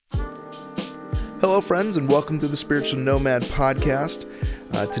Hello, friends, and welcome to the Spiritual Nomad Podcast.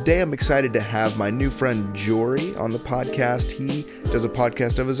 Today, I'm excited to have my new friend Jory on the podcast. He does a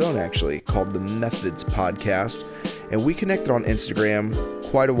podcast of his own, actually, called the Methods Podcast. And we connected on Instagram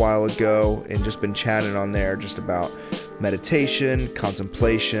quite a while ago and just been chatting on there just about meditation,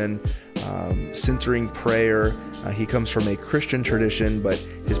 contemplation, centering prayer. He comes from a Christian tradition, but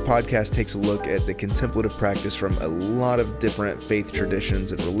his podcast takes a look at the contemplative practice from a lot of different faith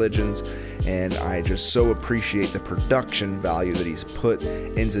traditions and religions, and I just so appreciate the production value that he's put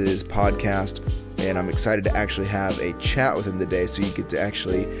into his podcast, and I'm excited to actually have a chat with him today so you get to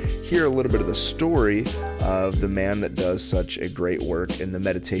actually hear a little bit of the story of the man that does such a great work in the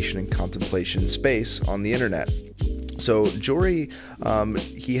meditation and contemplation space on the internet. So Jory,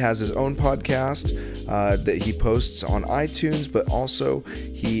 he has his own podcast that he posts on iTunes, but also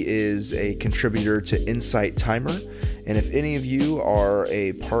he is a contributor to Insight Timer. And if any of you are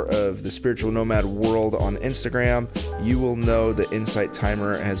a part of the Spiritual Nomad world on Instagram, you will know that Insight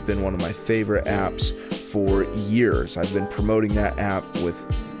Timer has been one of my favorite apps for years. I've been promoting that app with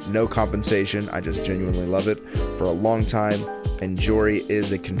no compensation. I just genuinely love it for a long time. And Jory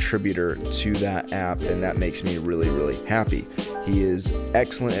is a contributor to that app, and that makes me really, really happy. He is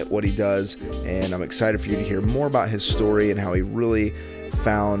excellent at what he does, and I'm excited for you to hear more about his story and how he really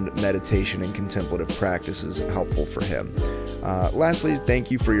found meditation and contemplative practices helpful for him. Lastly,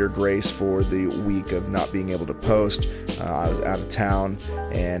 thank you for your grace for the week of not being able to post. I was out of town,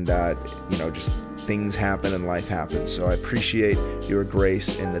 and just things happen and life happens. So I appreciate your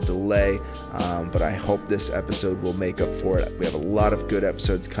grace in the delay, but I hope this episode will make up for it. We have a lot of good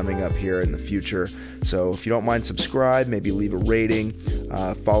episodes coming up here in the future. So if you don't mind, subscribe, maybe leave a rating,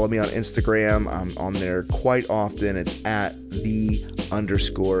 follow me on Instagram. I'm on there quite often. It's at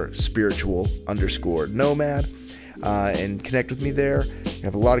 _spiritual_nomad. And connect with me there. I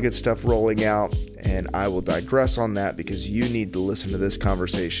have a lot of good stuff rolling out, and I will digress on that because you need to listen to this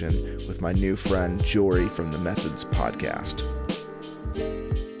conversation with my new friend Jory from the Methods Podcast.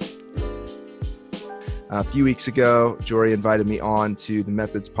 A few weeks ago, Jory invited me on to the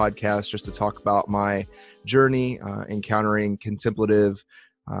Methods Podcast just to talk about my journey encountering contemplative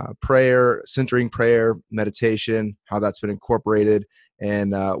prayer, centering prayer, meditation, how that's been incorporated.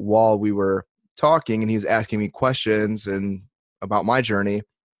 And while we were talking and he was asking me questions and about my journey,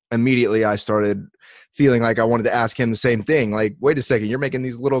 immediately I started feeling like I wanted to ask him the same thing. Like, wait a second, you're making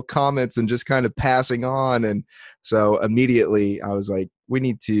these little comments and just kind of passing on. And so immediately I was like, we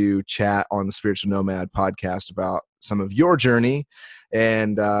need to chat on the Spiritual Nomad Podcast about some of your journey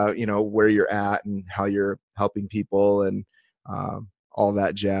and, where you're at and how you're helping people and all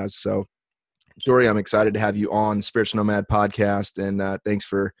that jazz. So Jory, I'm excited to have you on the Spiritual Nomad Podcast, and thanks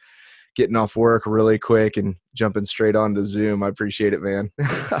for getting off work really quick and jumping straight onto Zoom. I appreciate it, man.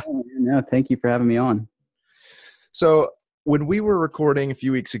 No, thank you for having me on. So when we were recording a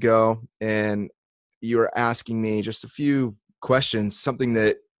few weeks ago and you were asking me just a few questions, something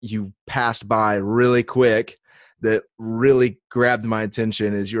that you passed by really quick that really grabbed my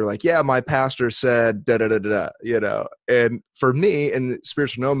attention is you were like, yeah, my pastor said da da da da, and for me in the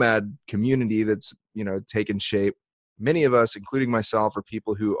Spiritual Nomad community that's, taken shape, many of us, including myself, are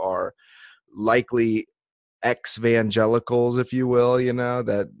people who are likely ex-evangelicals, if you will,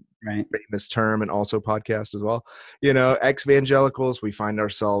 that right. famous term, and also podcast as well. Ex-evangelicals, we find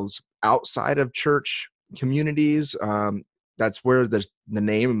ourselves outside of church communities. That's where the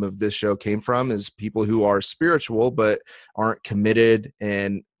name of this show came from, is people who are spiritual but aren't committed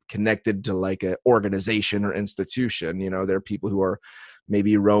and connected to like an organization or institution. They're people who are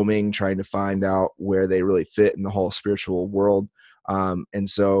maybe roaming, trying to find out where they really fit in the whole spiritual world. And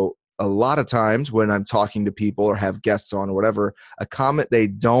so a lot of times when I'm talking to people or have guests on or whatever, a comment they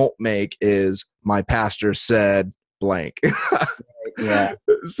don't make is, my pastor said blank. Yeah.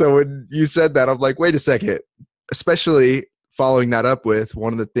 So when you said that, I'm like, wait a second, especially following that up with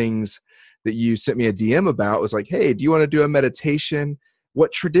one of the things that you sent me a DM about was like, hey, do you want to do a meditation?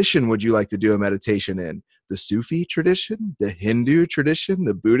 What tradition would you like to do a meditation in? The Sufi tradition, the Hindu tradition,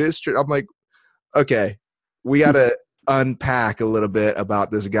 the Buddhist I'm like, okay, we got to unpack a little bit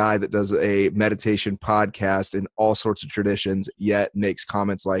about this guy that does a meditation podcast in all sorts of traditions, yet makes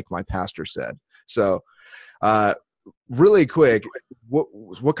comments like my pastor said. So really quick,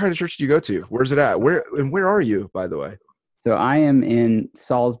 what kind of church do you go to? Where's it at? Where are you, by the way? So I am in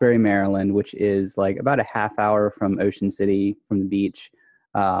Salisbury, Maryland, which is like about a half hour from Ocean City, from the beach.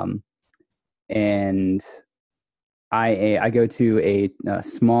 And I go to a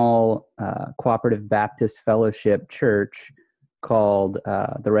small cooperative Baptist fellowship church called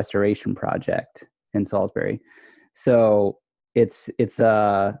the Restoration Project in Salisbury. So it's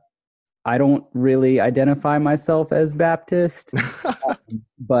I don't really identify myself as Baptist,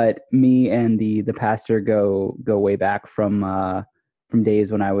 but me and the pastor go way back from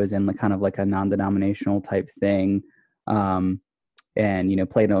days when I was in kind of like a non-denominational type thing, um, and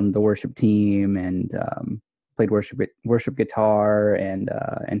played on the worship team and played worship guitar, and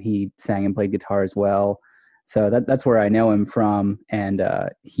he sang and played guitar as well. So that's where I know him from, and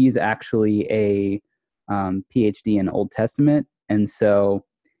he's actually a PhD in Old Testament, and so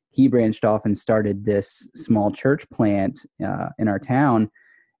he branched off and started this small church plant in our town,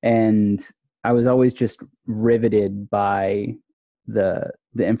 and I was always just riveted by the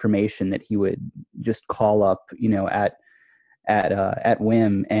information that he would just call up, at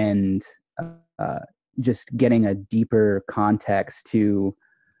whim, and uh, just getting a deeper context to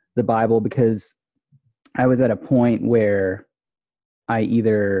the Bible, because I was at a point where I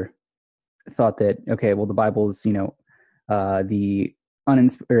either thought that, okay, well, the Bible's the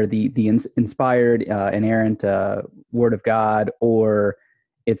inspired, inerrant word of God, or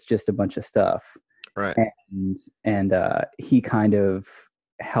it's just a bunch of stuff. Right. And he kind of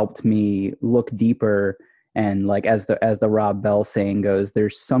helped me look deeper, and like as the Rob Bell saying goes,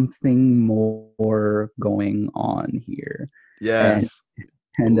 there's something more going on here. and Yes.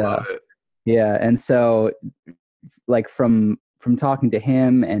 and Love it. yeah, and so like from talking to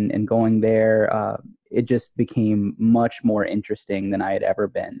him and going there, it just became much more interesting than I had ever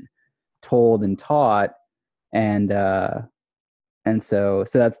been told and taught. And uh and so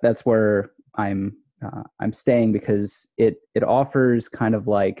that's where I'm staying, because it offers kind of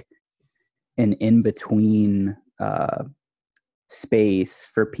like an in between space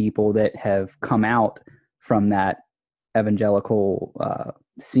for people that have come out from that evangelical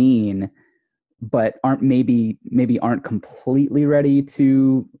scene, but aren't completely ready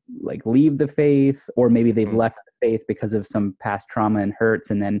to like leave the faith, or maybe they've Mm. left the faith because of some past trauma and hurts,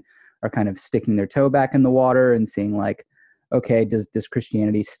 and then are kind of sticking their toe back in the water and seeing like, okay, does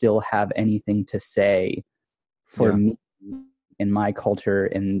Christianity still have anything to say for Yeah. me in my culture,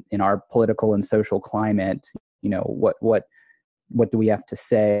 in our political and social climate? What do we have to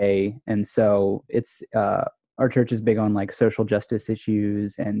say? And so it's our church is big on like social justice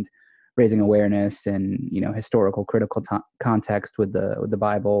issues and raising awareness, and historical critical context with the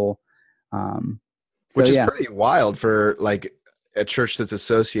Bible. So Which is yeah. pretty wild for like a church that's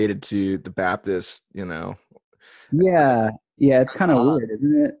associated to the Baptist, Yeah, it's kind of Uh, weird,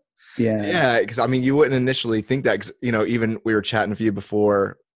 isn't it? Yeah. yeah, because I mean, you wouldn't initially think that, because even we were chatting with you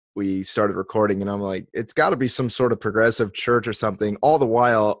before we started recording, and I'm like, it's got to be some sort of progressive church or something. All the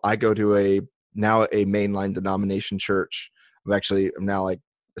while, I go to now a mainline denomination church. I'm now like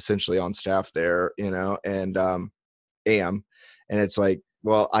essentially on staff there, and am, and it's like,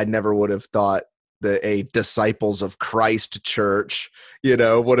 well, I never would have thought that a Disciples of Christ church,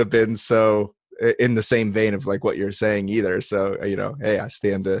 would have been so in the same vein of like what you're saying either. So, hey, I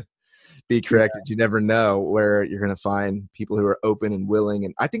stand to be Yeah. corrected. You never know where you're going to find people who are open and willing.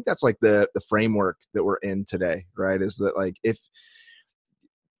 And I think that's like the framework that we're in today, right? Is that like, if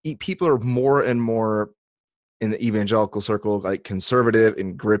people are more and more in the evangelical circle, like conservative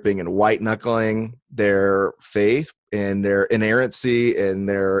and gripping and white knuckling their faith and their inerrancy and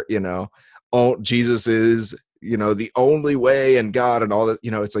their, oh, Jesus is, the only way, and God and all that,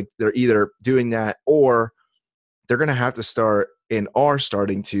 it's like they're either doing that, or they're going to have to start and are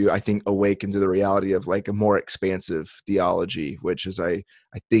starting to, I think, awaken to the reality of like a more expansive theology, which is, I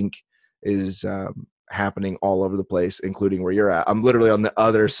think is happening all over the place, including where you're at. I'm literally on the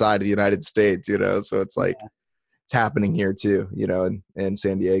other side of the United States, so it's like, it's happening here too, in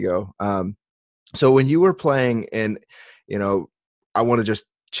San Diego. So when you were playing, and, I want to just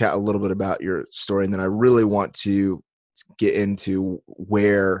chat a little bit about your story, and then I really want to get into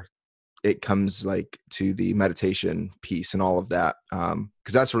where it comes like to the meditation piece and all of that.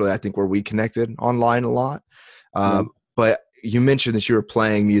 Cause that's really, I think, where we connected online a lot. Yeah. But you mentioned that you were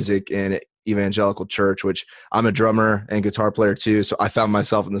playing music in evangelical church, which I'm a drummer and guitar player too. So I found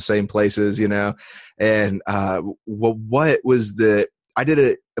myself in the same places, and what was I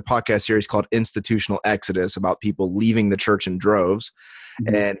did a podcast series called Institutional Exodus about people leaving the church in droves,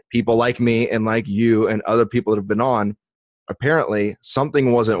 Mhm. and people like me and like you and other people that have been on, apparently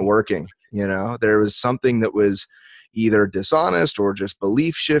something wasn't working. There was something that was either dishonest or just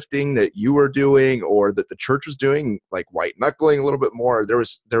belief shifting that you were doing, or that the church was doing, like white knuckling a little bit more. There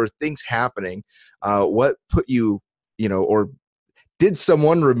were things happening. What put you, or did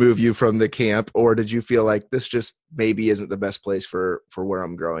someone remove you from the camp, or did you feel like this just maybe isn't the best place for where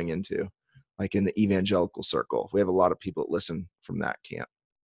I'm growing into, like in the evangelical circle? We have a lot of people that listen from that camp.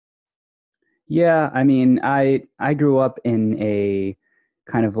 Yeah, I mean, I grew up in a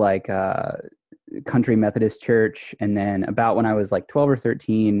kind of like country Methodist church. And then about when I was like 12 or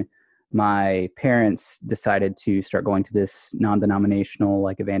 13, my parents decided to start going to this non-denominational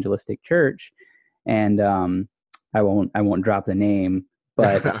like evangelistic church. And I won't drop the name,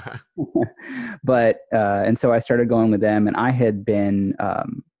 but and so I started going with them, and I had been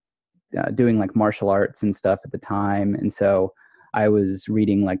doing like martial arts and stuff at the time. And so I was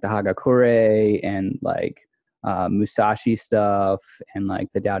reading like the Hagakure and like Musashi stuff and like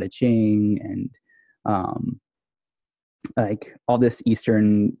the Tao Te Ching and like all this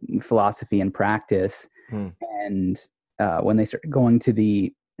Eastern philosophy and practice. And when they started going to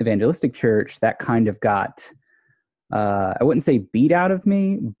the evangelistic church, that kind of got, I wouldn't say beat out of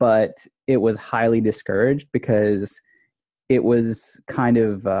me, but it was highly discouraged because it was kind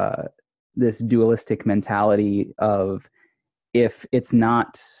of this dualistic mentality of, if it's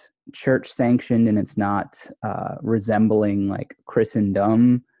not church sanctioned and it's not resembling like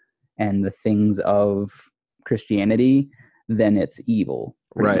Christendom and the things of Christianity, then it's evil.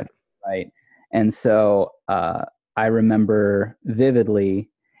 Right. Much, right. And so I remember vividly,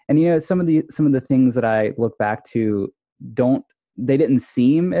 and you know, some of the things that I look back to they didn't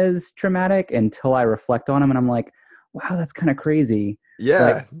seem as traumatic until I reflect on them, and I'm like, wow, that's kind of crazy.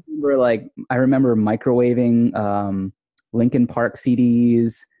 Yeah. I remember microwaving Linkin Park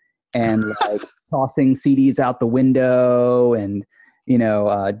CDs and like tossing CDs out the window, and you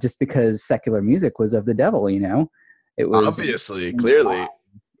know, just because secular music was of the devil, you know, it was obviously, clearly.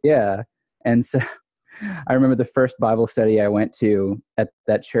 Yeah. And so I remember the first Bible study I went to at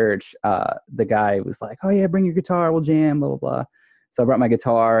that church, the guy was like, oh yeah, bring your guitar, we'll jam, blah, blah, blah. So I brought my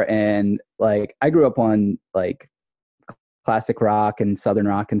guitar, and like, I grew up on like classic rock and Southern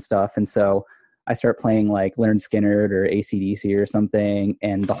rock and stuff. And so I start playing like Leonard Skinner or AC/DC or something,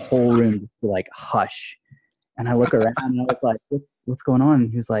 and the whole room like hush. And I look around and I was like, what's going on? And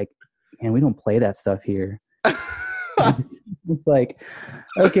he was like, man, we don't play that stuff here. It's like,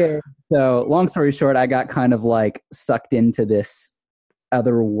 okay. So long story short, I got kind of like sucked into this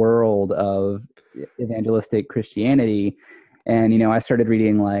other world of evangelistic Christianity. And, you know, I started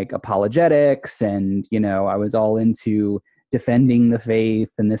reading like apologetics, and, you know, I was all into defending the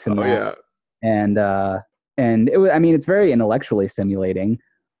faith and this and that. Yeah. And it was, I mean, it's very intellectually stimulating,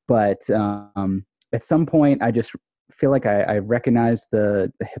 but at some point I just feel like I recognized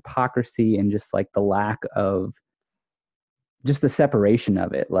the hypocrisy and just like the lack of just the separation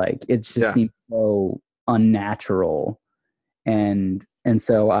of it. Like, it just seemed so unnatural. And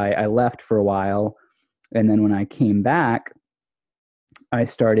so I left for a while. And then when I came back, I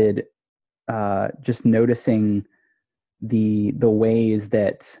started just noticing the ways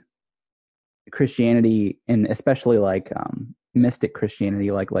that Christianity, and especially like mystic Christianity,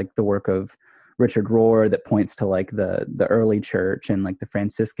 like the work of Richard Rohr, that points to like the early church and like the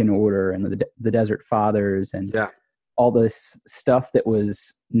Franciscan order and the Desert Fathers and all this stuff that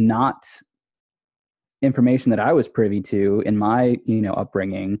was not information that I was privy to in my, you know,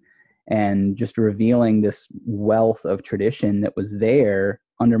 upbringing, and just revealing this wealth of tradition that was there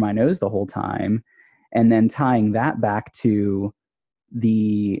under my nose the whole time. And then tying that back to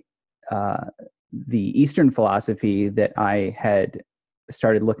the Eastern philosophy that I had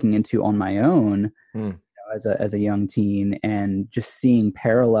started looking into on my own you know, as a young teen, and just seeing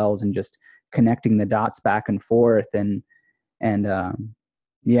parallels and just connecting the dots back and forth. And so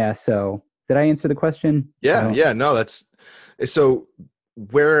did I answer the question? Yeah. No, that's so.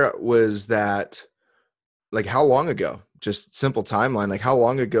 Where was that? Like, how long ago? Just simple timeline. Like, how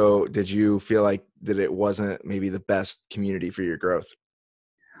long ago did you feel like that it wasn't maybe the best community for your growth?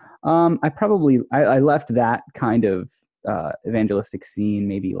 I left that kind of evangelistic scene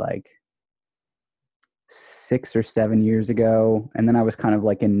maybe like 6 or 7 years ago. And then I was kind of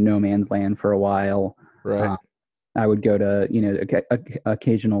like in no man's land for a while. Right. I would go to, you know,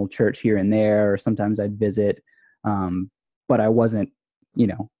 occasional church here and there, or sometimes I'd visit. But I wasn't, you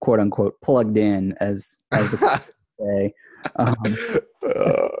know, quote unquote, plugged in as the say.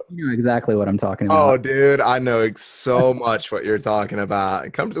 You know exactly what I'm talking about. Oh, dude, I know so much what you're talking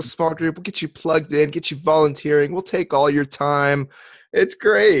about. Come to the small group. We'll get you plugged in, get you volunteering. We'll take all your time. It's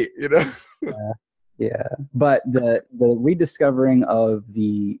great, you know? Yeah. But the rediscovering of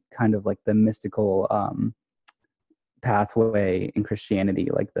the kind of like the mystical pathway in Christianity,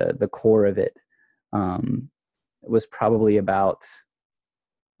 like the core of it, was probably about,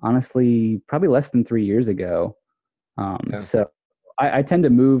 honestly, probably less than 3 years ago. So I tend to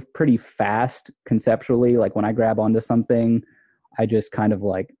move pretty fast conceptually. Like, when I grab onto something, I just kind of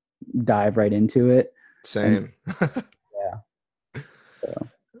like dive right into it. Same. Yeah.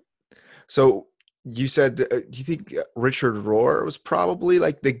 So you said, do you think Richard Rohr was probably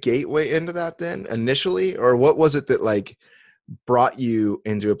like the gateway into that then initially, or what was it that like brought you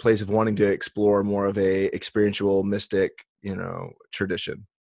into a place of wanting to explore more of a experiential mystic, tradition?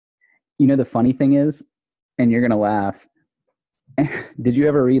 The funny thing is, and you're gonna laugh. Did you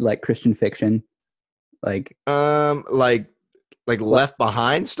ever read like Christian fiction? Like, Like like Left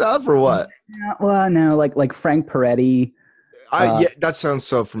Behind stuff or what? well, no, like Frank Peretti. Yeah, that sounds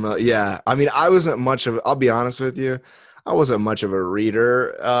so familiar. Yeah, I mean, I wasn't much of. I'll be honest with you, I wasn't much of a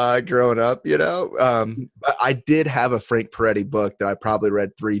reader growing up. But I did have a Frank Peretti book that I probably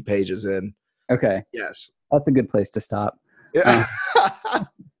read 3 pages in. Okay, Yes. that's a good place to stop. Yeah.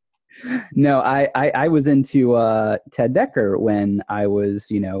 No, I was into Ted Decker when I was,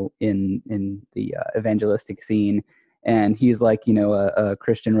 in the evangelistic scene, and he's like, a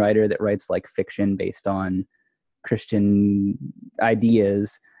Christian writer that writes like fiction based on Christian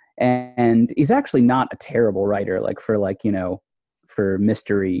ideas, and he's actually not a terrible writer, like for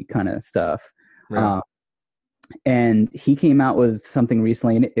mystery kind of stuff. Yeah. And he came out with something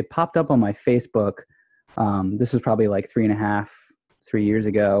recently, and it popped up on my Facebook. This is probably like 3 years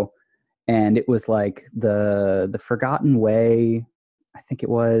ago, and it was like the Forgotten Way, I think it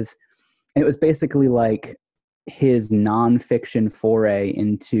was. And it was basically like his nonfiction foray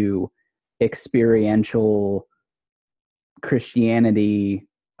into experiential Christianity,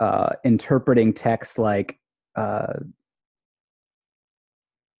 interpreting texts like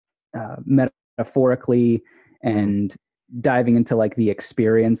metaphorically, and diving into like the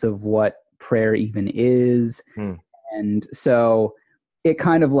experience of what prayer even is. And so it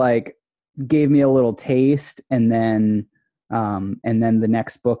kind of like gave me a little taste, and then the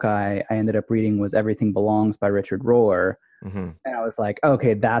next book I ended up reading was Everything Belongs by Richard Rohr. And I was like,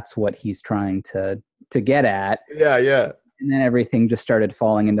 okay, that's what he's trying to get at. Yeah. And then everything just started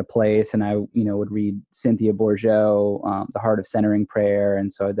falling into place, and I would read Cynthia Bourgeault, The Heart of Centering Prayer,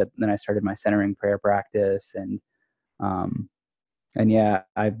 and so then I started my centering prayer practice, and yeah,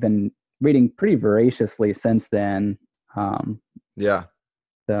 I've been reading pretty voraciously since then. Yeah.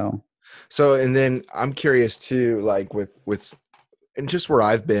 So, and then I'm curious too, like with and just where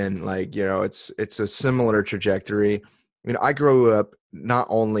I've been, like, it's a similar trajectory. I mean, I grew up not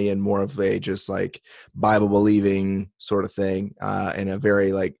only in more of a just like Bible believing sort of thing, in a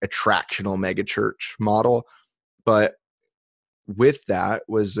very like attractional megachurch model, but with that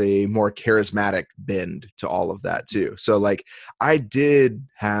was a more charismatic bend to all of that too. So like I did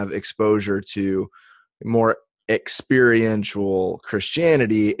have exposure to more experiential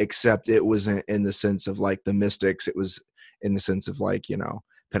Christianity, except it wasn't in the sense of like the mystics. It was in the sense of like,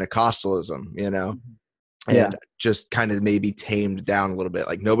 Pentecostalism, yeah. and just kind of maybe tamed down a little bit.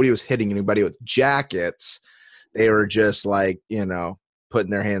 Like nobody was hitting anybody with jackets. They were just like, putting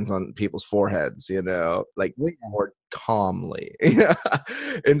their hands on people's foreheads, like more calmly.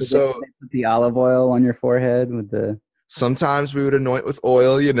 And so they put the olive oil on your forehead with the. sometimes we would anoint with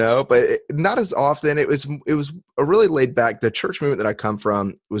oil, but not as often. It was a really laid back. The church movement that I come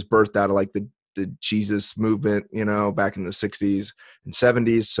from was birthed out of like the Jesus movement, back in the 60s and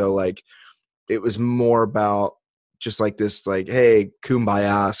 70s. So like it was more about just like this, like, hey,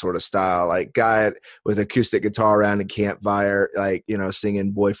 kumbaya sort of style, like guy with acoustic guitar around a campfire, like,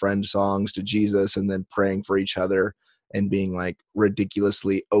 singing boyfriend songs to Jesus and then praying for each other and being like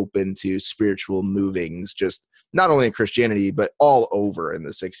ridiculously open to spiritual movings, just not only in Christianity, but all over in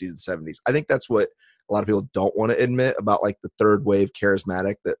the 60s and 70s. I think that's what a lot of people don't want to admit about like the third wave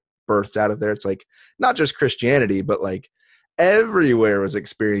charismatic that birthed out of there. It's like not just Christianity, but like everywhere was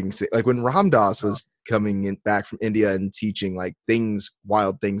experiencing, like when Ram Dass was coming in back from India and teaching, like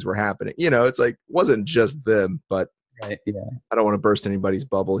wild things were happening. It's like wasn't just them, but Right, yeah. I don't want to burst anybody's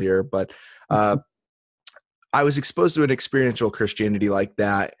bubble here, but I was exposed to an experiential Christianity like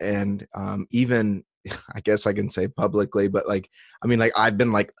that, and even I guess I can say publicly, but like I mean, like I've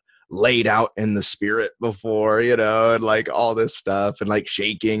been like laid out in the spirit before, and like all this stuff and like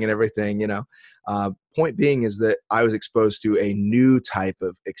shaking and everything, point being is that I was exposed to a new type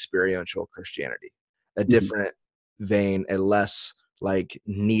of experiential Christianity, a different vein, a less like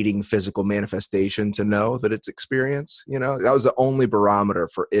needing physical manifestation to know that it's experience. That was the only barometer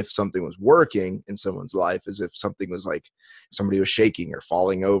for if something was working in someone's life, is if something was like somebody was shaking or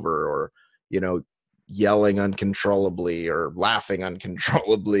falling over or, yelling uncontrollably or laughing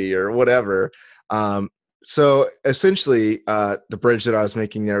uncontrollably or whatever. So essentially, the bridge that I was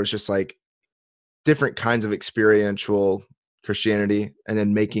making there was just like different kinds of experiential Christianity, and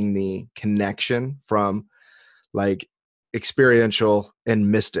then making the connection from like experiential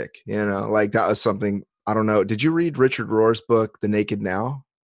and mystic, like that was something. I don't know. Did you read Richard Rohr's book, The Naked Now?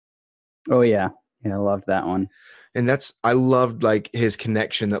 Oh yeah. Yeah, I loved that one. And I loved like his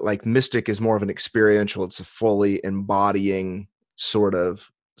connection that like mystic is more of an experiential, it's a fully embodying sort of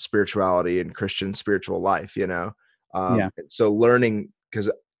spirituality and Christian spiritual life, you know. Yeah. So learning,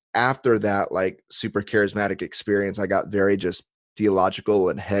 because after that like super charismatic experience, I got very just theological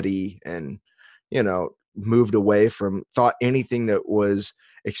and heady, and you know, moved away from, thought anything that was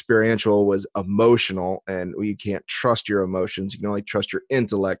experiential was emotional, and you can't trust your emotions, you can only trust your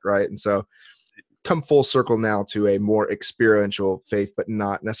intellect, right? And so come full circle now to a more experiential faith, but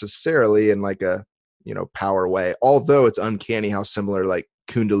not necessarily in like a, you know, power way. Although it's uncanny how similar like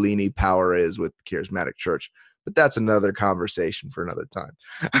Kundalini power is with the charismatic church, but that's another conversation for another time.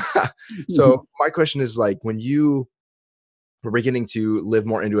 So my question is like, when you were beginning to live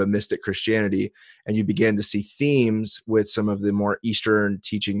more into a mystic Christianity and you began to see themes with some of the more Eastern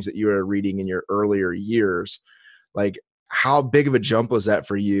teachings that you were reading in your earlier years, like how big of a jump was that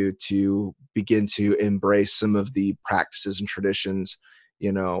for you to begin to embrace some of the practices and traditions,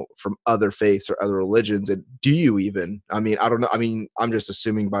 you know, from other faiths or other religions? And do you even, I mean, I don't know, I mean, I'm just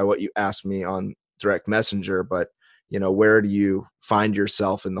assuming by what you asked me on direct messenger, but you know, where do you find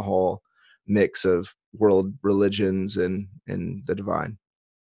yourself in the whole mix of world religions and the divine?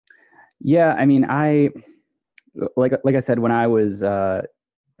 Yeah, I mean, I like I said, when I was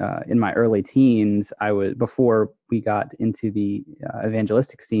in my early teens, I was, before we got into the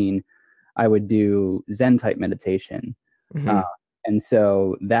evangelistic scene, I would do Zen type meditation, uh, Mm-hmm. and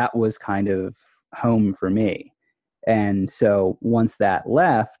so that was kind of home for me. And so once that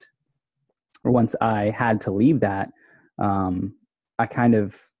left, or once I had to leave that, I kind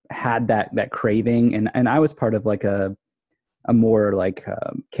of had that craving, and I was part of like a more like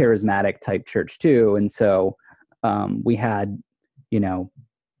charismatic type church too, and so we had, you know,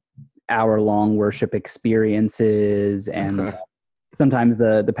 hour-long worship experiences, and sometimes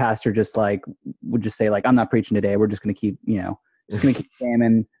the pastor just like would just say like, I'm not preaching today, we're just going to keep, you know, just going to keep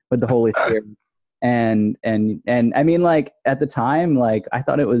jamming with the Holy Spirit. And I mean, like at the time, like I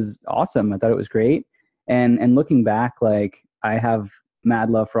thought it was awesome, I thought it was great, and looking back, like I have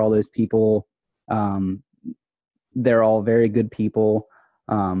mad love for all those people. um they're all very good people.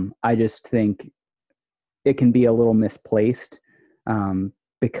 I just think it can be a little misplaced,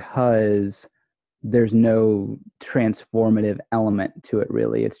 because there's no transformative element to it,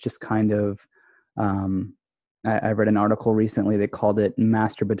 really. It's just kind of, I read an article recently that called it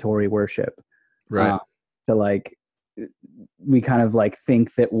masturbatory worship. Right. Uh, so like, we kind of like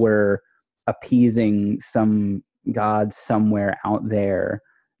think that we're appeasing some god somewhere out there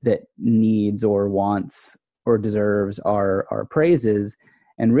that needs or wants or deserves our praises,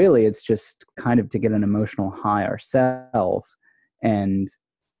 and really it's just kind of to get an emotional high ourselves. And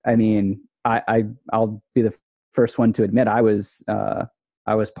I mean, I'll be the first one to admit I was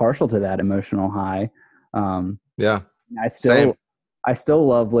partial to that emotional high. um Yeah. I Same. still I still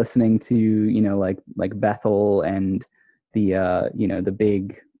love listening to, you know, like Bethel and the you know, the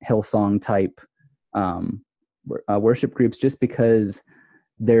big Hillsong type um, worship groups, just because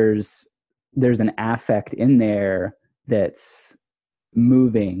there's there's an affect in there that's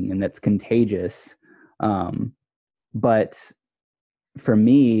moving and that's contagious. But for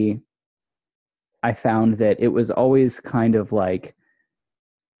me, I found that it was always kind of like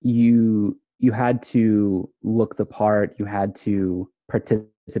you had to look the part, you had to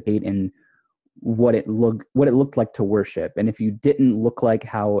participate in what it looked like to worship. And if you didn't look like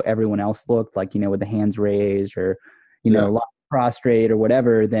how everyone else looked, like, you know, with the hands raised, or, you Yeah. know, prostrate or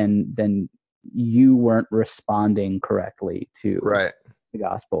whatever, then you weren't responding correctly to Right. the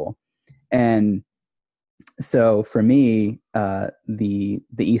gospel. And so for me, the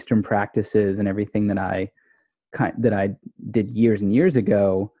Eastern practices and everything that I did years and years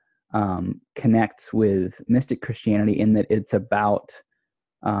ago connects with mystic Christianity, in that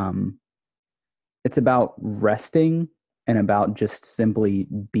um, it's about resting and about just simply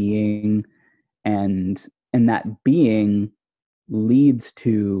being, and that being leads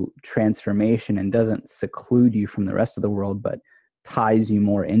to transformation and doesn't seclude you from the rest of the world, but ties you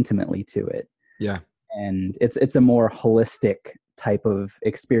more intimately to it. Yeah. And it's a more holistic type of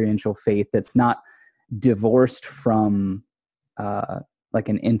experiential faith that's not divorced from uh, like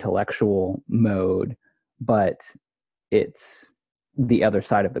an intellectual mode, but it's the other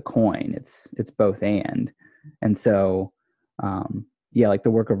side of the coin. It's both and so yeah, like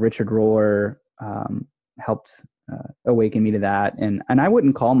the work of Richard Rohr helped awaken me to that, and I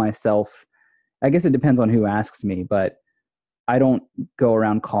wouldn't call myself. I guess it depends on who asks me, but I don't go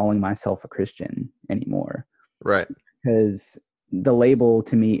around calling myself a Christian anymore, Right. because the label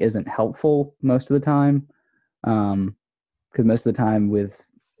to me isn't helpful most of the time. Because most of the time with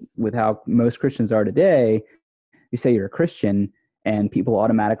with how most Christians are today, you say you're a Christian and people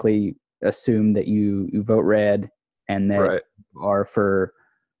automatically assume that you vote red and that you are for,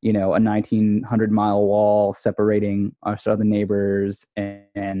 a 1,900-mile wall separating us other neighbors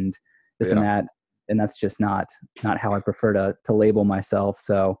and this and that. And that's just not how I prefer to label myself.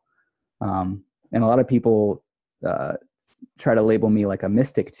 So, and a lot of people try to label me like a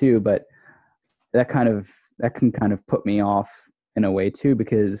mystic too, but that can kind of put me off in a way too,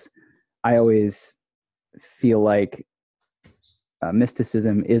 because I always feel like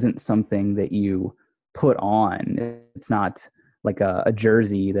mysticism isn't something that you put on. It's not like a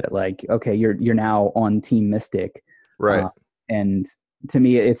jersey that like, okay, you're now on Team Mystic. Right. And to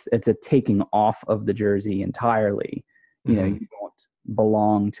me, it's a taking off of the jersey entirely. You know, you don't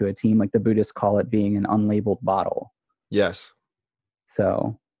belong to a team, like the Buddhists call it, being an unlabeled bottle. Yes.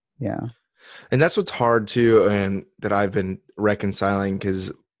 So, yeah. And that's what's hard too, and that I've been reconciling,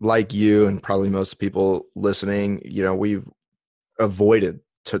 because like you and probably most people listening, we've avoided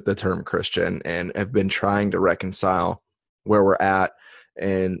the term Christian and have been trying to reconcile where we're at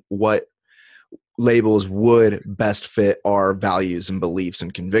and what labels would best fit our values and beliefs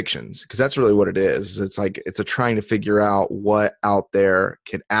and convictions, because that's really what it is. It's like it's a trying to figure out what out there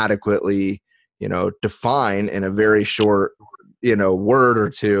can adequately define in a very short word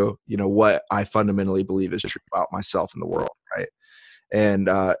or two what I fundamentally believe is true about myself and the world, right? And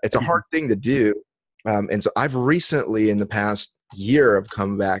it's a hard thing to do, and so I've recently in the past year have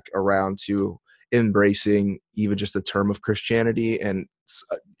come back around to embracing even just the term of Christianity. And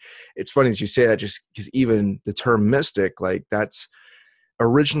it's funny that you say that, just because even the term mystic, like that's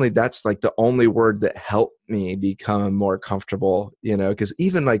like the only word that helped me become more comfortable, because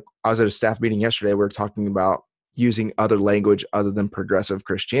even like I was at a staff meeting yesterday, we were talking about using other language other than progressive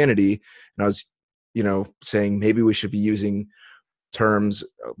Christianity. And I was, saying maybe we should be using terms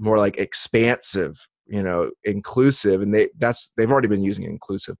more like expansive, inclusive. And they've already been using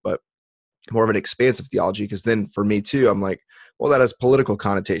inclusive, but more of an expansive theology. Because then for me too, I'm like, well, that has political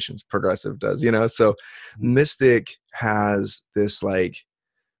connotations. Progressive does, so mystic has this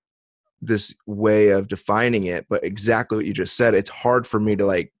way of defining it, but exactly what you just said, it's hard for me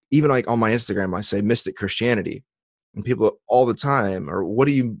to even on my Instagram, I say mystic Christianity, and people all the time are, what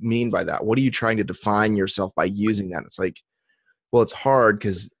do you mean by that? What are you trying to define yourself by using that? It's like, well, it's hard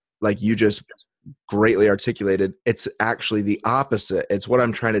because like you just greatly articulated, it's actually the opposite. It's what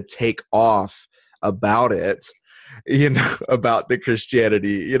I'm trying to take off about it, about the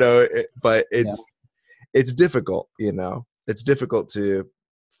Christianity, but it's difficult, it's difficult to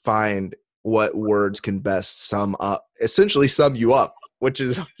find what words can best essentially sum you up, which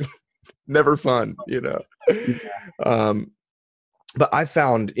is never fun, but I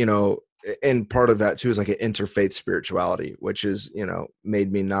found, and part of that too is like an interfaith spirituality, which is,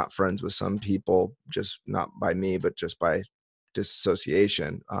 made me not friends with some people, just not by me, but just by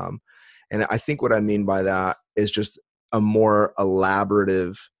disassociation. And I think what I mean by that is just a more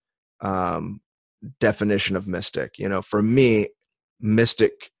elaborative definition of mystic. For me,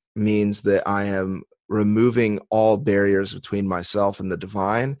 mystic means that I am removing all barriers between myself and the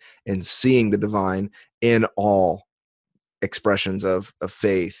divine, and seeing the divine in all expressions of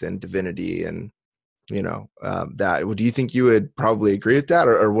faith and divinity. And that, do you think you would probably agree with that,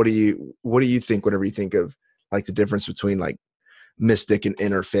 or what do you think whenever you think of like the difference between like mystic and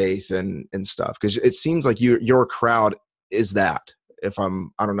interfaith and stuff? Because it seems like your crowd is that,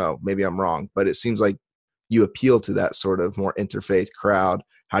 I don't know, maybe I'm wrong, but it seems like you appeal to that sort of more interfaith crowd.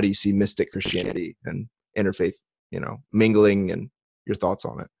 How do you see mystic Christianity and interfaith mingling, and your thoughts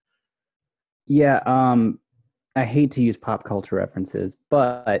on it? Yeah, I hate to use pop culture references,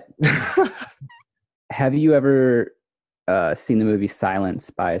 but have you ever seen the movie Silence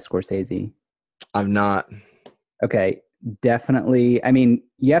by Scorsese? I've not. Okay, definitely. I mean,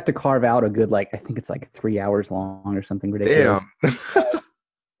 you have to carve out a good, I think it's 3 hours long or something ridiculous. Damn.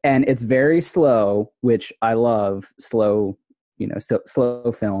 And it's very slow, which I love slow,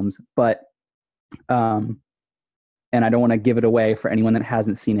 slow films. But, and I don't want to give it away for anyone that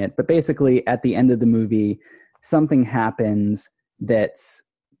hasn't seen it. But basically, at the end of the movie, something happens that's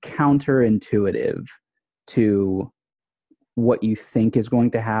counterintuitive to what you think is going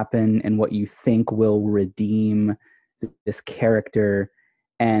to happen and what you think will redeem this character.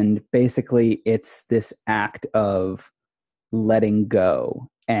 And basically it's this act of letting go,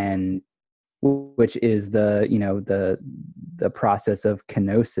 and which is the process of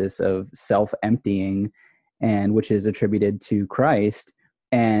kenosis, of self-emptying, and which is attributed to Christ.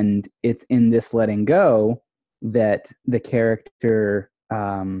 And it's in this letting go that the character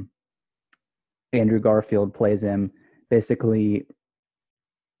Andrew Garfield plays him, basically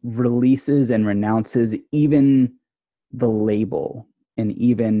releases and renounces even the label, and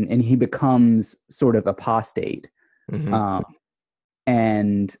he becomes sort of apostate. Mm-hmm.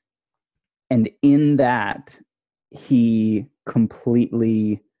 And in that, he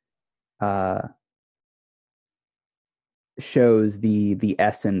completely shows the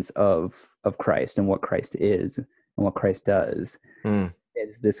essence of Christ and what Christ is and what Christ does.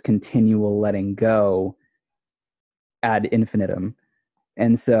 Is this continual letting go ad infinitum.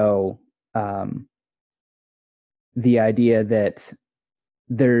 And so the idea that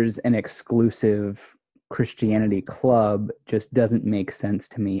there's an exclusive Christianity club just doesn't make sense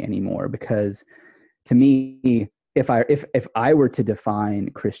to me anymore, because to me, if I were to define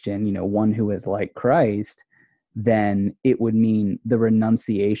Christian, one who is like Christ, then it would mean the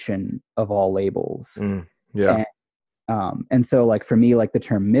renunciation of all labels. Yeah. And so, like, for me, like, the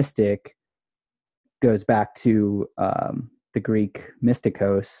term mystic goes back to the Greek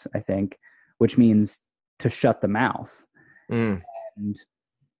mystikos, I think, which means to shut the mouth. And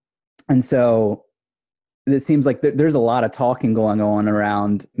so it seems like there's a lot of talking going on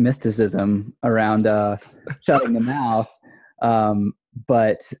around mysticism, around shutting the mouth.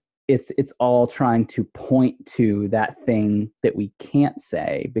 But it's all trying to point to that thing that we can't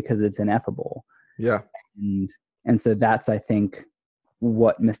say because it's ineffable. Yeah. And so that's, I think,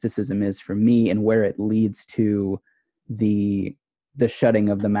 what mysticism is for me, and where it leads to the shutting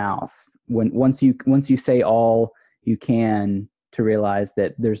of the mouth. Once you say all you can, to realize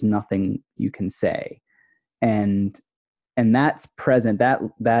that there's nothing you can say. And that's present,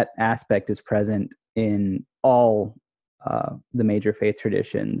 that aspect is present in all the major faith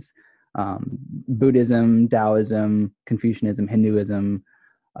traditions, Buddhism, Taoism, Confucianism, Hinduism,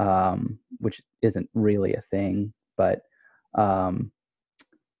 which isn't really a thing, but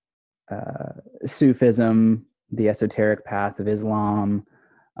Sufism, the esoteric path of Islam,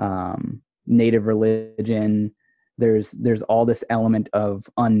 native religion. There's all this element of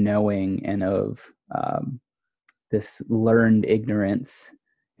unknowing and of this learned ignorance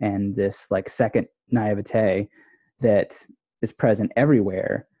and this, like, second naivete that is present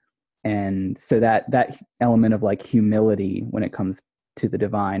everywhere. And so that element of, like, humility when it comes to the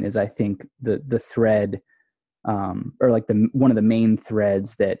divine is, I think, the thread, or like one of the main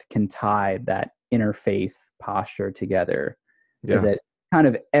threads that can tie that interfaith posture together. Yeah. Is that kind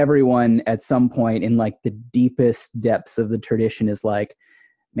of everyone at some point in, like, the deepest depths of the tradition is like,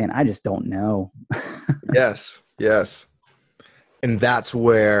 man, I just don't know. Yes. And that's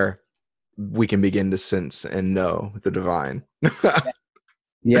where we can begin to sense and know the divine.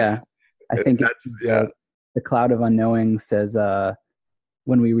 Yeah. I think the cloud of unknowing says,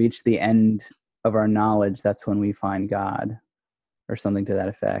 when we reach the end of our knowledge, that's when we find God, or something to that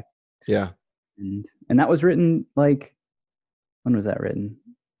effect. Yeah. And that was written, like, when was that written?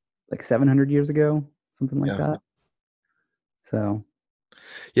 Like 700 years ago, something like that. So,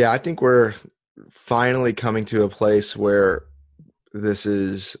 yeah, I think we're finally coming to a place where this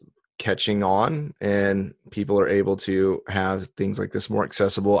is catching on and people are able to have things like this more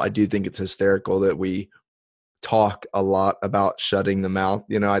accessible. I do think it's hysterical that we talk a lot about shutting the mouth.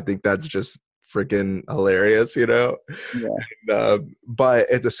 I think that's just freaking hilarious, Yeah. But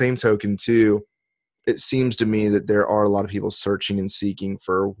at the same token too, it seems to me that there are a lot of people searching and seeking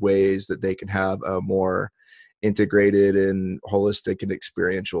for ways that they can have a more integrated and holistic and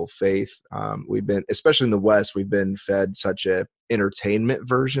experiential faith. We've been, especially in the West, we've been fed such a entertainment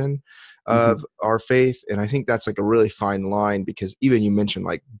version of our faith. And I think that's, like, a really fine line, because even you mentioned,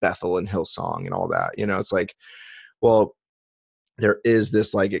 like, Bethel and Hillsong and all that, it's like, well, there is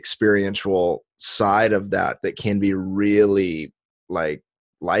this, like, experiential side of that can be really, like,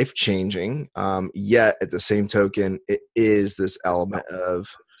 life-changing. Yet at the same token, it is this element of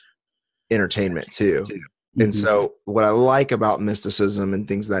entertainment too. And so what I like about mysticism and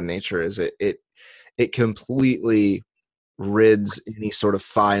things of that nature is it completely rids any sort of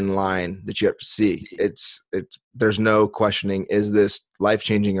fine line that you have to see. It's there's no questioning, is this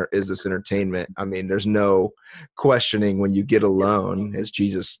life-changing or is this entertainment? I mean, there's no questioning when you get alone, as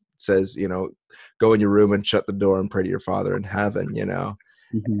Jesus says, go in your room and shut the door and pray to your Father in heaven.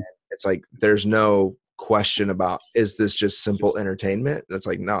 It's like there's no question about, is this just simple entertainment? That's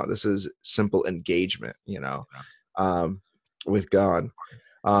like, no, this is simple engagement, with God.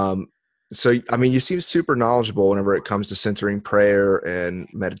 So, I mean, you seem super knowledgeable whenever it comes to centering prayer and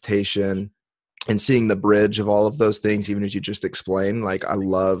meditation and seeing the bridge of all of those things, even as you just explained. Like, I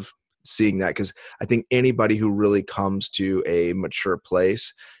love seeing that, because I think anybody who really comes to a mature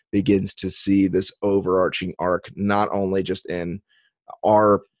place begins to see this overarching arc, not only just in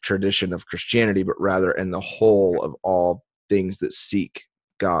our tradition of Christianity, but rather in the whole of all things that seek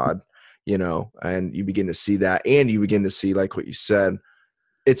God, and you begin to see that, and you begin to see, like what you said,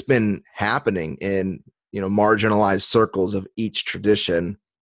 it's been happening in, marginalized circles of each tradition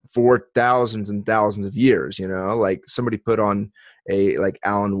for thousands and thousands of years. Like somebody put on like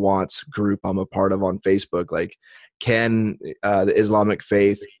Alan Watts group I'm a part of on Facebook, like, can the Islamic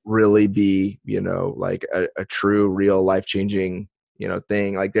faith really be, like a true, real, life-changing,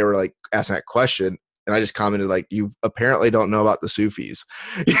 thing? Like they were like asking that question, and I just commented like, you apparently don't know about the Sufis,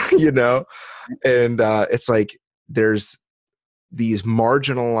 and it's like there's these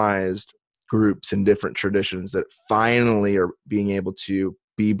marginalized groups in different traditions that finally are being able to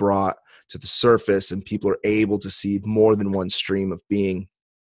be brought to the surface, and people are able to see more than one stream of being.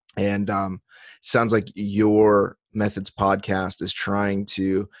 And sounds like your Methods podcast is trying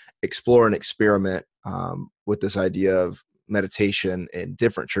to explore and experiment with this idea of meditation in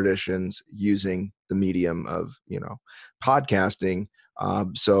different traditions using the medium of, podcasting.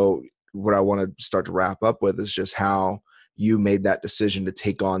 So what I want to start to wrap up with is just how you made that decision to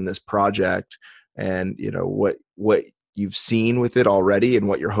take on this project, and, what you've seen with it already, and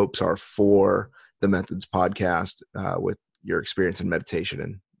what your hopes are for the Methods podcast with your experience in meditation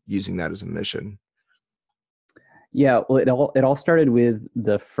and using that as a mission. Yeah, well, it all started with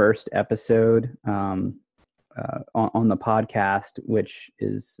the first episode on the podcast, which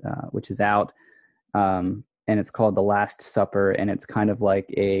is out, and it's called The Last Supper, and it's kind of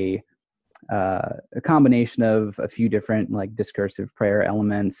like a combination of a few different like discursive prayer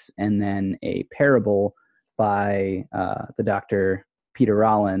elements, and then a parable by the Dr. Peter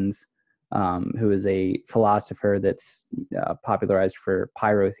Rollins, who is a philosopher that's popularized for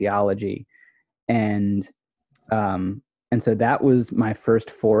pyrotheology. And so that was my first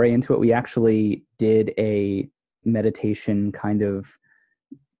foray into it. We actually did a meditation kind of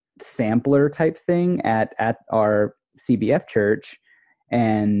sampler type thing at our CBF church,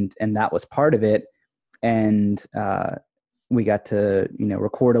 and that was part of it. And we got to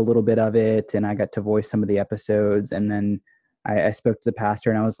record a little bit of it, and I got to voice some of the episodes. And then I spoke to the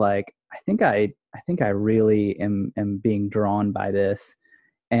pastor, and I was like, I think I really am being drawn by this.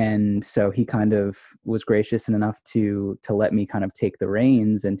 And so he kind of was gracious enough to let me kind of take the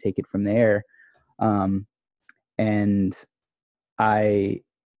reins and take it from there. And I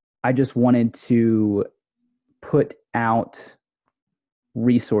just wanted to put out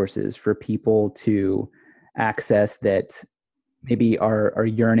resources for people to access that maybe are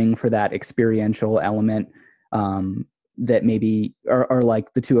yearning for that experiential element, that maybe are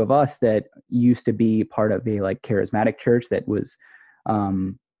like the two of us that used to be part of a like charismatic church that was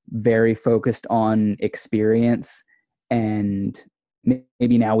very focused on experience. And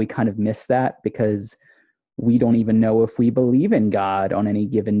maybe now we kind of miss that because we don't even know if we believe in God on any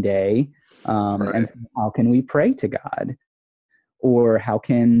given day. Right. And so how can we pray to God? Or how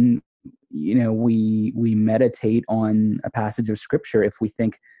can, we meditate on a passage of scripture if we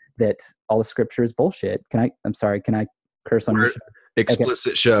think that all of scripture is bullshit? Can I curse on your show?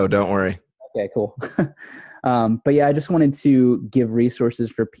 Explicit show, don't worry. Okay, cool. But yeah, I just wanted to give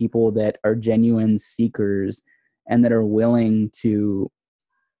resources for people that are genuine seekers and that are willing to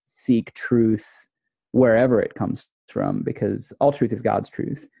seek truth wherever it comes from, because all truth is God's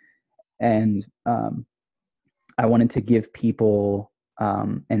truth. And I wanted to give people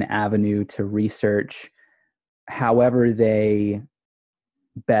an avenue to research however they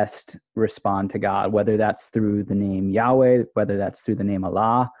best respond to God, whether that's through the name Yahweh, whether that's through the name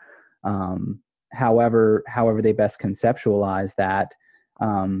Allah, however they best conceptualize that.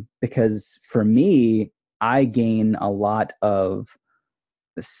 Because for me, I gain a lot of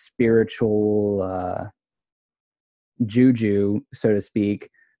spiritual juju, so to speak,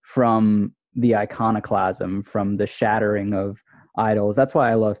 from the iconoclasm, from the shattering of idols. That's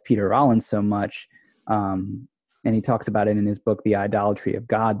why I love Peter Rollins so much. And he talks about it in his book, The Idolatry of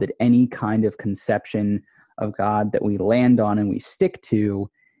God, that any kind of conception of God that we land on and we stick to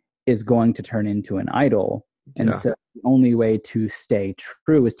is going to turn into an idol. And Yeah. so the only way to stay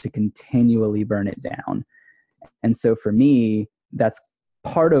true is to continually burn it down. And so for me, that's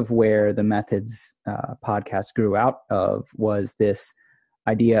part of where the Methods podcast grew out of, was this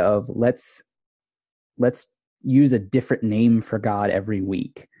idea of let's use a different name for God every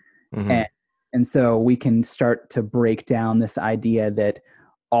week. Mm-hmm. And so we can start to break down this idea that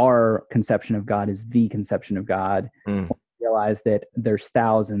our conception of God is the conception of God. Realize that there's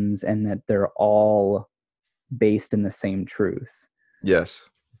thousands and that they're all based in the same truth. Yes.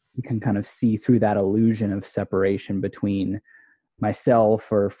 You can kind of see through that illusion of separation between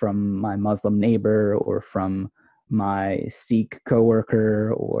myself or from my Muslim neighbor or from my Sikh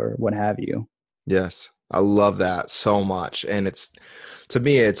coworker or what have you. Yes. I love that so much. And to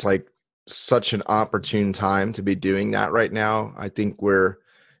me, it's like such an opportune time to be doing that right now. I think we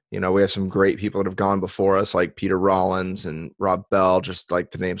have some great people that have gone before us, like Peter Rollins and Rob Bell, just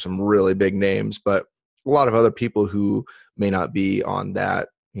like to name some really big names, but a lot of other people who may not be on that,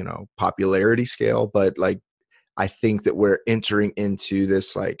 popularity scale. But like, I think that we're entering into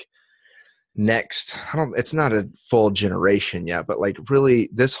this like next, it's not a full generation yet, but like really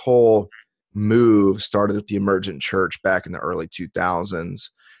this whole move started with the emergent church back in the early 2000s.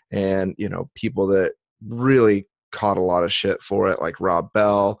 And, people that really caught a lot of shit for it, like Rob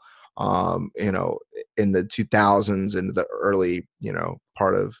Bell, in the 2000s into the early,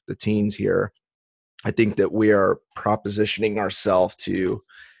 part of the teens here. I think that we are propositioning ourselves to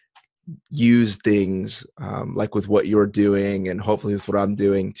use things like with what you're doing and hopefully with what I'm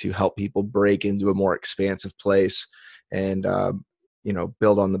doing to help people break into a more expansive place and,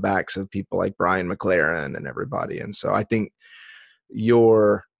 build on the backs of people like Brian McLaren and everybody. And so I think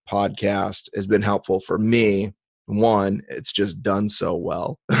your podcast has been helpful for me. One, it's just done so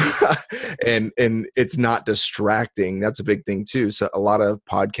well and it's not distracting. That's a big thing too. So a lot of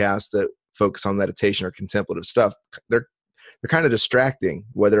podcasts that focus on meditation or contemplative stuff, they're kind of distracting,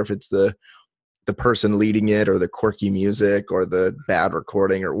 whether if it's the person leading it or the quirky music or the bad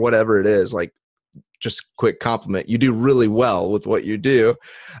recording or whatever it is. Like, just quick compliment, you do really well with what you do.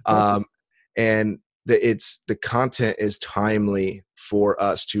 And the content is timely for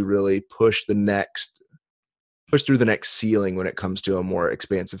us to really push through the next ceiling when it comes to a more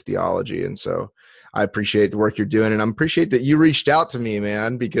expansive theology. And so I appreciate the work you're doing, and I appreciate that you reached out to me,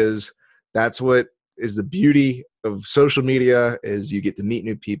 man, because that's what is the beauty of social media, is you get to meet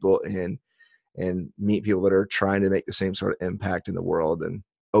new people and meet people that are trying to make the same sort of impact in the world and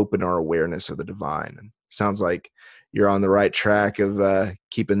open our awareness of the divine. And sounds like you're on the right track of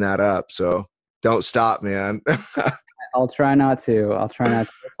keeping that up. So don't stop, man. I'll try not to.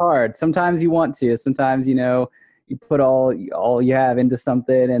 It's hard. Sometimes you want to. Sometimes, you put all you have into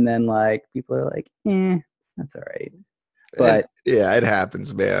something, and then like people are like, that's all right. But it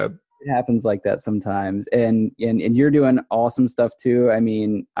happens, man. It happens like that sometimes. And you're doing awesome stuff too. I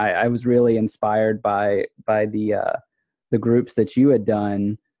mean, I was really inspired by the groups that you had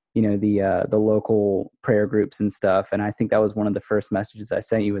done, the local prayer groups and stuff. And I think that was one of the first messages I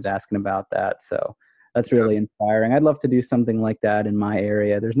sent you, was asking about that. So that's really inspiring. I'd love to do something like that in my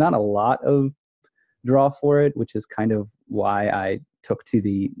area. There's not a lot of draw for it, which is kind of why I took to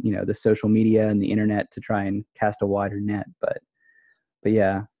the social media and the internet to try and cast a wider net. But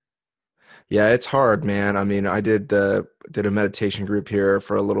yeah. Yeah, it's hard, man. I mean, I did a meditation group here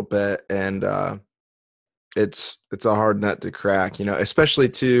for a little bit, and it's a hard nut to crack, especially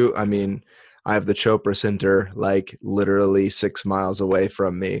too. I mean, I have the Chopra Center like literally 6 miles away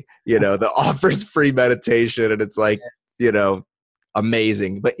from me, that offers free meditation, and it's like,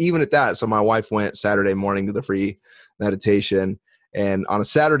 amazing. But even at that, so my wife went Saturday morning to the free meditation, and on a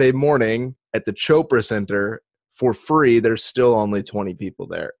Saturday morning at the Chopra Center for free, there's still only 20 people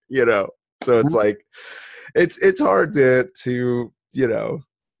there, So it's like, it's hard to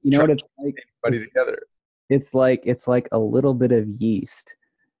what it's like, everybody together. It's like a little bit of yeast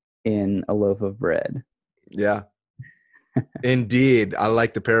in a loaf of bread. Yeah, indeed. I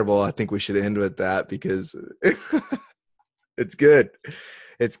like the parable. I think we should end with that because it's good.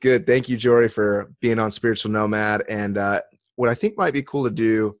 It's good. Thank you, Jory, for being on Spiritual Nomad. And what I think might be cool to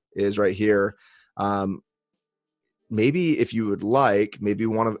do is right here, maybe if you would like, maybe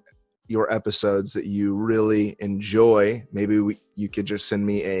one of your episodes that you really enjoy, maybe you could just send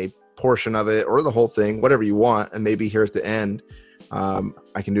me a portion of it or the whole thing, whatever you want, and maybe here at the end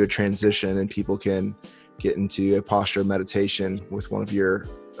I can do a transition and people can get into a posture of meditation with one of your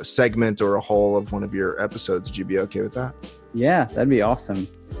segment or a whole of one of your episodes. Would you be okay with that? Yeah, that'd be awesome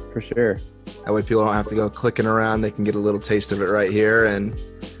for sure. That way people don't have to go clicking around. They can get a little taste of it right here. And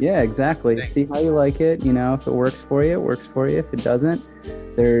yeah, exactly. See how you like it. If it works for you, it works for you. If it doesn't,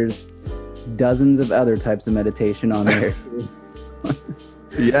 there's dozens of other types of meditation on there.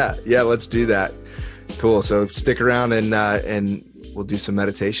 Yeah, let's do that. Cool. So stick around and we'll do some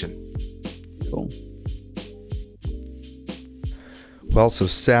meditation. Cool. Well, so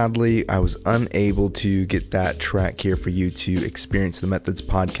sadly, I was unable to get that track here for you to experience the Methods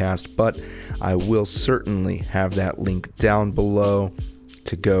podcast, but I will certainly have that link down below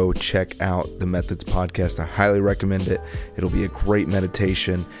to go check out the Methods podcast. I highly recommend it. It'll be a great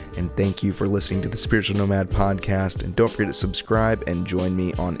meditation. And thank you for listening to the Spiritual Nomad podcast. And don't forget to subscribe and join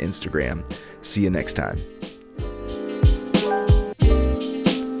me on Instagram. See you next time.